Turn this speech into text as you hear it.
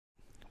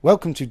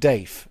Welcome to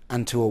DEIF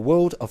and to a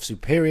world of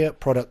superior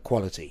product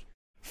quality,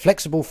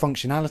 flexible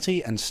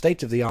functionality and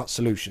state-of-the-art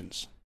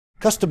solutions.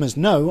 Customers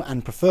know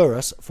and prefer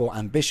us for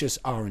ambitious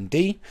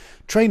R&D,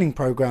 training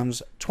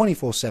programs,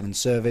 24/7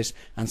 service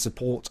and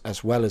support,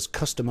 as well as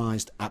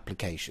customized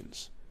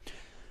applications.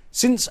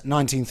 Since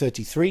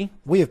 1933,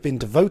 we have been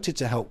devoted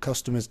to help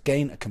customers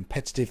gain a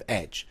competitive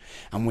edge,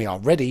 and we are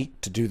ready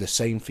to do the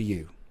same for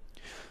you.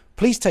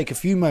 Please take a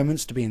few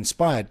moments to be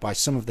inspired by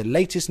some of the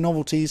latest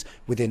novelties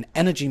within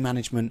energy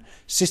management,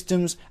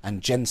 systems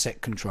and genset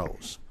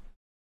controls.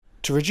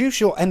 To reduce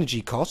your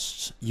energy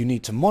costs, you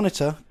need to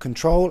monitor,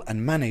 control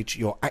and manage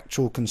your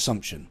actual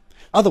consumption.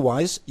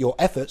 Otherwise, your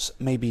efforts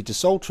may be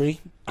desultory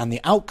and the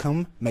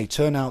outcome may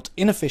turn out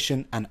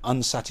inefficient and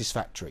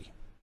unsatisfactory.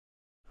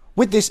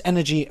 With this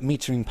energy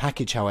metering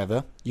package,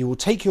 however, you will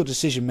take your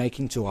decision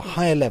making to a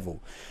higher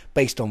level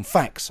based on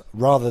facts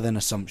rather than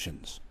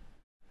assumptions.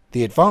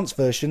 The advanced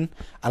version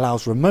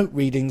allows remote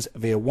readings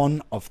via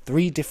one of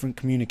 3 different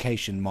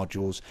communication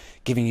modules,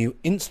 giving you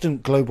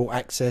instant global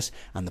access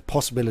and the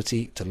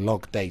possibility to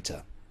log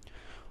data.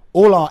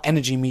 All our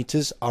energy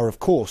meters are of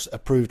course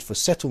approved for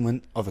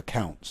settlement of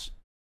accounts.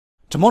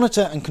 To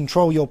monitor and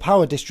control your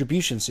power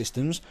distribution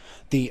systems,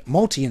 the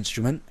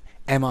multi-instrument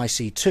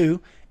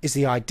MIC2 is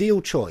the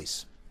ideal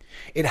choice.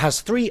 It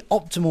has 3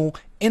 optimal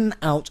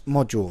in-out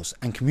modules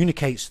and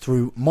communicates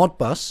through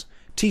Modbus,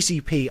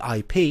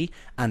 TCP/IP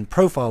and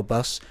Profile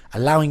Bus,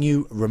 allowing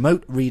you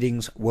remote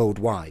readings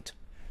worldwide.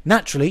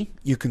 Naturally,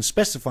 you can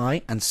specify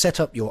and set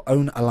up your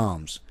own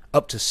alarms,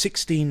 up to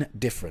 16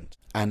 different,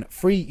 and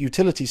free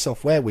utility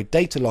software with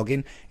data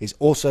login is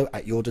also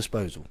at your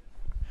disposal.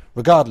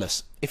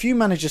 Regardless, if you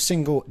manage a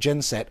single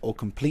genset or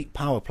complete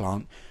power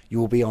plant, you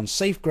will be on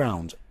safe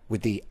ground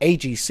with the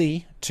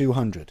AGC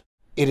 200.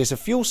 It is a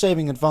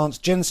fuel-saving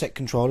advanced genset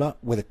controller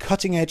with a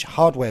cutting-edge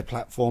hardware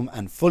platform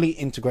and fully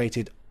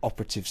integrated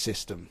operative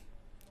system.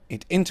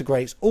 It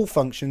integrates all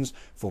functions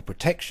for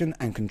protection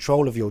and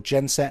control of your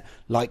genset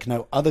like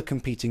no other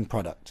competing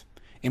product.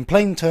 In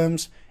plain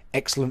terms,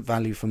 excellent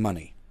value for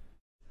money.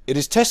 It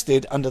is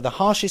tested under the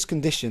harshest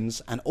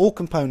conditions and all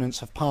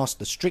components have passed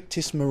the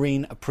strictest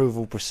marine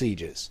approval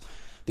procedures.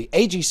 The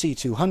AGC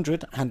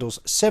 200 handles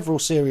several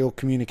serial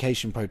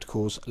communication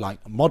protocols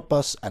like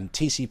Modbus and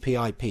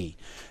TCP/IP,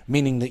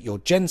 meaning that your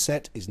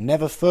genset is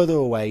never further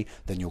away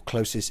than your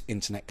closest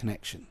internet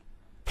connection.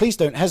 Please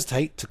don't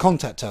hesitate to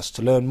contact us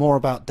to learn more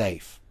about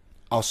DEIF,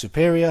 our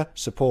superior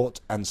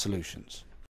support and solutions.